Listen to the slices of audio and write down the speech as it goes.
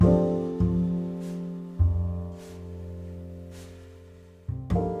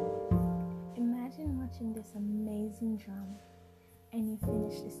drama and you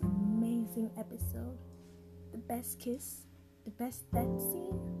finish this amazing episode. The best kiss, the best death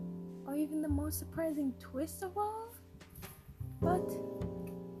scene, or even the most surprising twist of all. But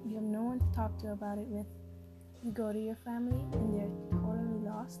you have no one to talk to about it with. You go to your family and they're totally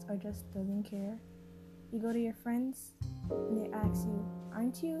lost or just doesn't care. You go to your friends and they ask you,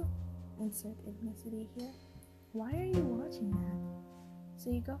 aren't you? Insert ethnicity here. Why are you watching that? So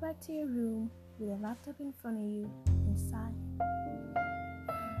you go back to your room with a laptop in front of you and sigh.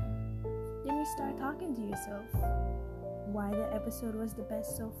 Then you start talking to yourself. Why the episode was the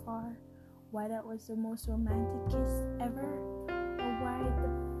best so far, why that was the most romantic kiss ever, or why the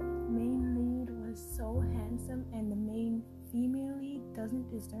main lead was so handsome and the main female lead doesn't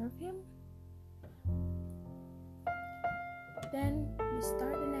deserve him. Then you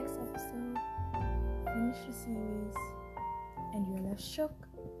start the next episode, finish the series, and you're left shook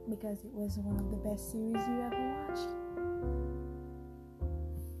because it was one of the best series you ever watched.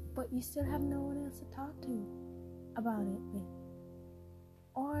 But you still have no one else to talk to about it with,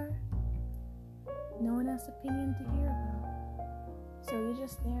 or no one else's opinion to hear about. So you're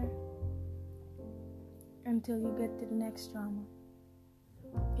just there until you get to the next drama.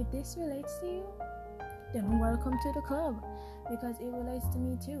 If this relates to you, then welcome to the club, because it relates to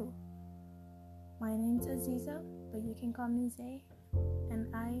me too. My name's Aziza, but you can call me Zay, and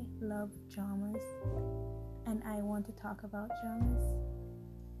I love dramas, and I want to talk about dramas.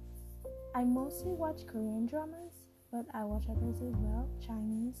 I mostly watch Korean dramas, but I watch others as well,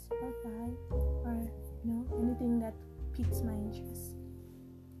 Chinese or Thai, or anything that piques my interest.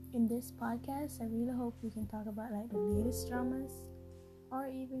 In this podcast, I really hope we can talk about like the latest dramas, or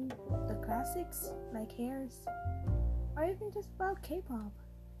even the classics like Hairs, or even just about K-pop,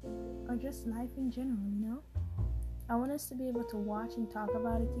 or just life in general, I want us to be able to watch and talk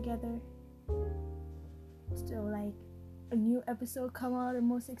about it together. So like a new episode come out, the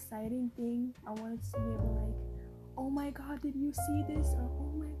most exciting thing, I want us to be able to like, oh my god, did you see this? Or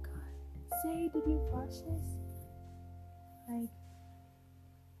oh my god, Say, did you watch this? Like,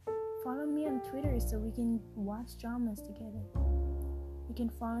 follow me on Twitter so we can watch dramas together. You can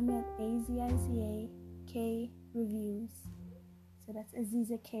follow me at AZIZA K Reviews. So that's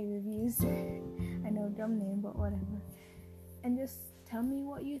Aziza K Reviews. I know, dumb name, but whatever. And just tell me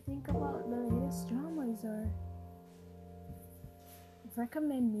what you think about the latest dramas, or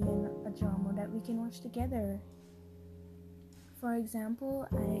recommend me a drama that we can watch together. For example,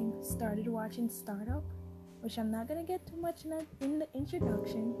 I started watching Startup, which I'm not gonna get too much in the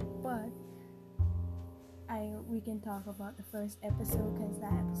introduction, but we can talk about the first episode, because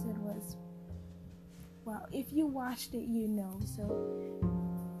that episode was, well, if you watched it, you know. So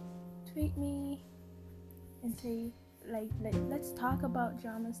tweet me and say, let's talk about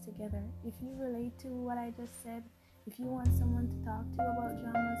dramas together. If you relate to what I just said, if you want someone to talk to about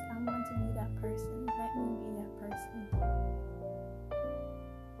dramas, I want to be that person. Let me be that person.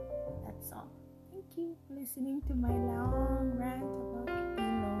 That's all. Thank you for listening to my long rant about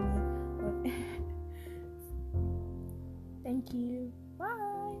being lonely. Thank you.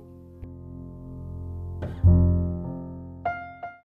 Bye.